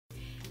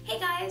Hey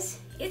guys,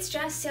 it's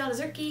Jess, Seattle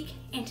Dessert Geek,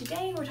 and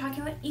today we're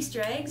talking about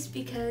Easter eggs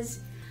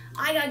because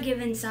I got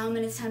given some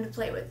and it's time to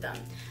play with them.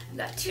 I've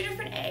got two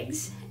different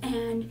eggs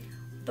and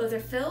both are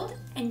filled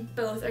and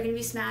both are going to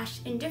be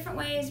smashed in different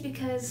ways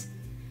because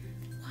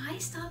why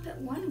stop at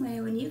one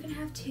way when you can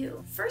have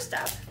two? First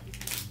up,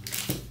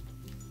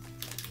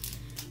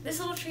 this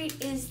little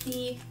treat is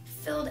the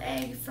filled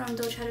egg from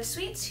Dolcetta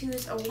Sweets,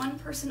 who's a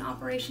one-person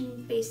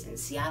operation based in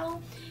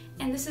Seattle.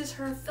 And this is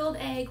her filled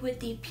egg with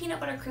the peanut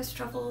butter crisp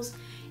truffles.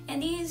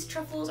 And these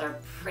truffles are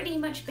pretty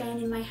much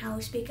banned in my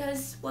house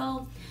because,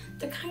 well,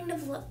 they're kind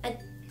of,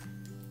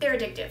 they're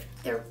addictive.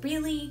 They're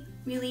really,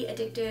 really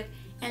addictive,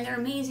 and they're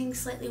amazing,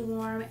 slightly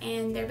warm,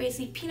 and they're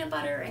basically peanut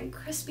butter and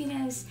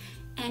crispiness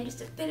and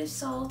just a bit of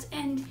salt,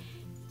 and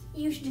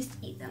you should just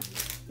eat them.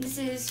 This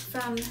is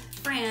from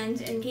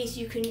Fran, in case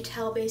you couldn't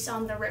tell based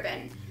on the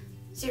ribbon.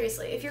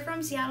 Seriously, if you're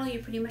from Seattle, you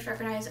pretty much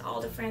recognize all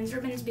the Fran's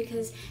ribbons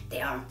because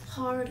they are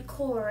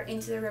hardcore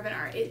into the ribbon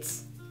art.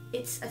 It's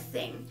a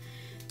thing.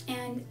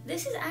 And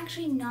this is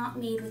actually not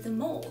made with a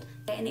mold.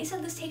 And they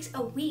said this takes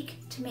a week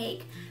to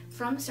make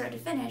from start to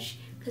finish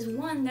because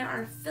one, there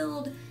are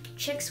filled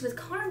chicks with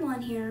caramel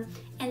in here,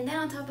 and then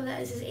on top of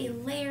that this is a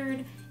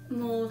layered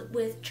mold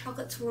with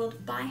chocolate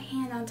swirled by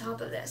hand on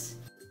top of this.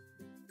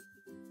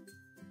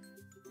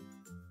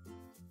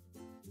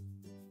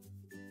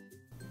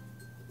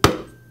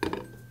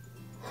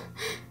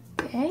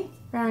 Okay,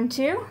 round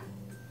two.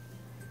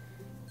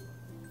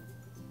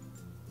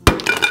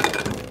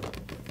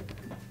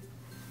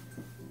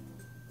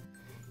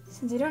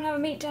 Since I don't have a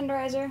meat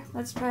tenderizer,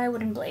 let's try a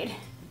wooden blade.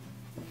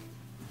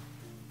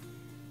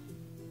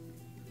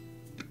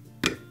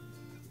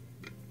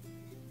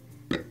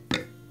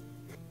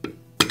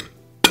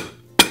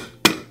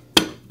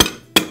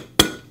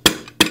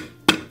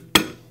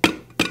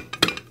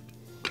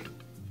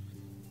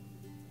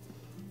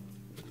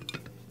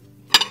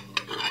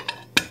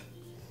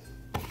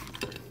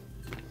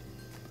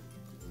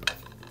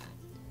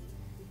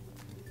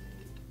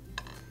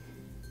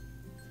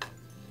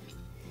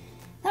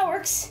 That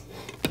works.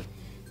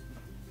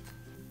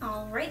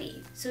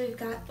 Alrighty, so we've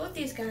got both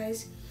these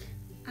guys.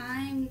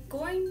 I'm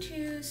going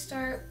to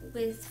start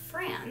with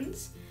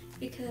Fran's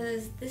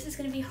because this is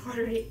going to be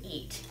harder to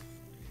eat.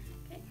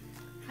 Okay,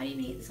 how do you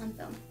even eat this on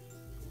film?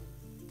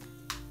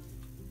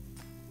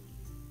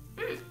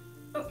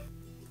 Oh.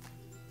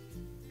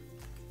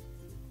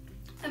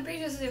 I'm pretty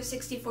sure this is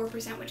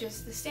 64%, which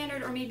is the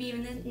standard, or maybe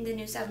even the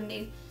new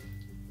 70.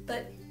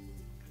 But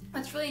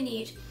what's really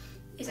neat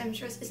is, I'm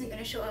sure this isn't going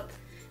to show up,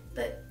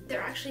 but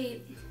they're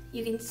actually,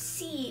 you can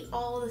see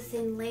all the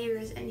thin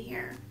layers in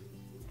here,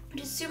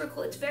 which is super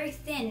cool. It's very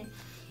thin.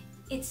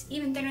 It's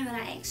even thinner than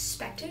I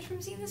expected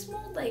from seeing this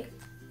mold. Like,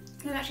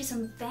 there's actually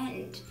some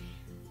bend,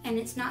 and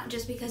it's not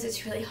just because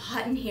it's really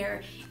hot in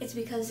here, it's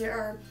because there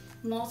are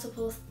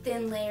multiple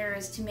thin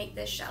layers to make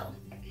this shell.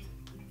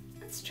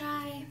 Let's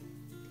try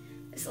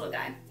this little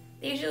guy.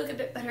 They usually look a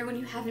bit better when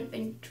you haven't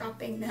been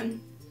dropping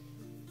them.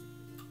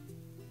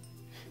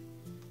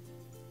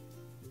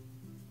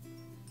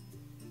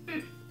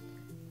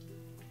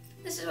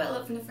 This is what I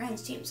love from the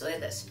Fran's team, so look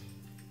at this.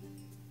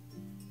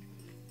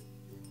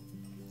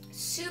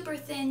 Super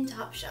thin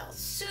top shell,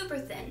 super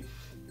thin,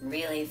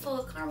 really full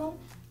of caramel,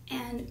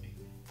 and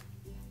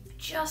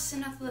just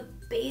enough of a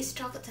base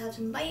chocolate to have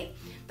some bite,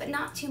 but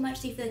not too much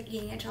so you feel like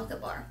eating a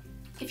chocolate bar.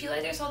 If you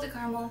like their salted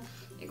caramel,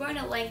 you're going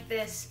to like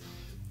this.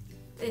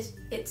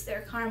 It's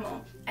their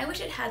caramel. I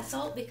wish it had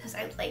salt because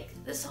I like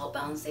the salt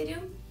balance they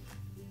do.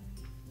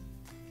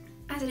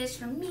 As it is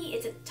for me,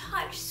 it's a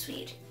touch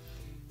sweet,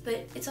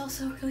 but it's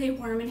also really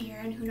warm in here,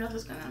 and who knows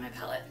what's going on my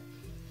palate.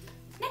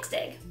 Next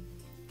egg.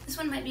 This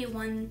one might be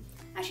one,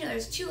 actually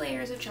there's 2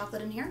 layers of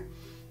chocolate in here,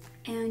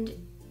 and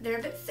they're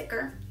a bit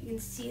thicker, you can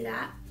see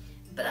that,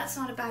 but that's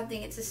not a bad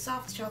thing. It's a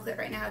soft chocolate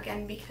right now,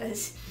 again,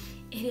 because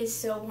it is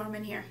so warm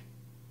in here.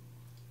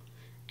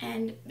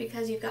 And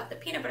because you've got the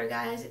peanut butter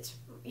guys,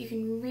 you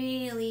can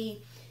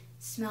really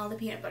smell the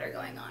peanut butter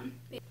going on.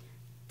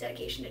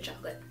 Dedication to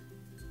chocolate.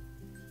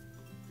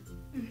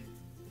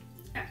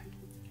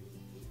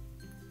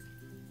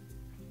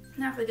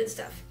 Now for the good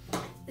stuff.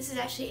 This is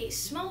actually a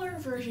smaller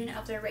version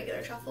of their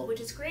regular truffle, which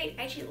is great.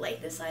 I actually like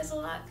this size a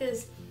lot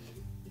because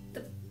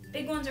the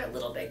big ones are a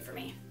little big for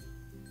me.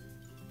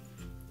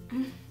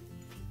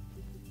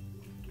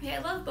 Yeah,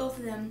 I love both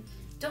of them.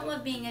 Don't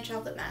love being a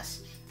chocolate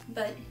mess,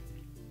 but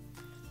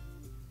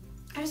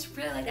I just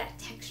really like that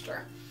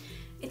texture.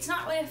 It's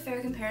not really a fair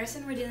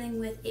comparison. We're dealing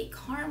with a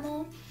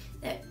caramel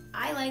that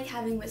I like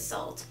having with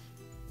salt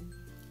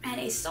and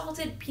a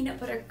salted peanut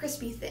butter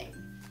crispy thing.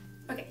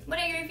 Okay, what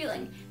are you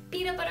feeling?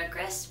 Peanut butter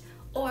crisp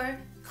or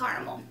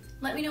caramel?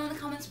 Let me know in the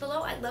comments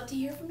below. I'd love to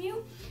hear from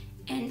you.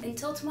 And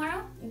until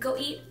tomorrow, go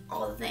eat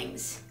all the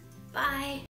things. Bye.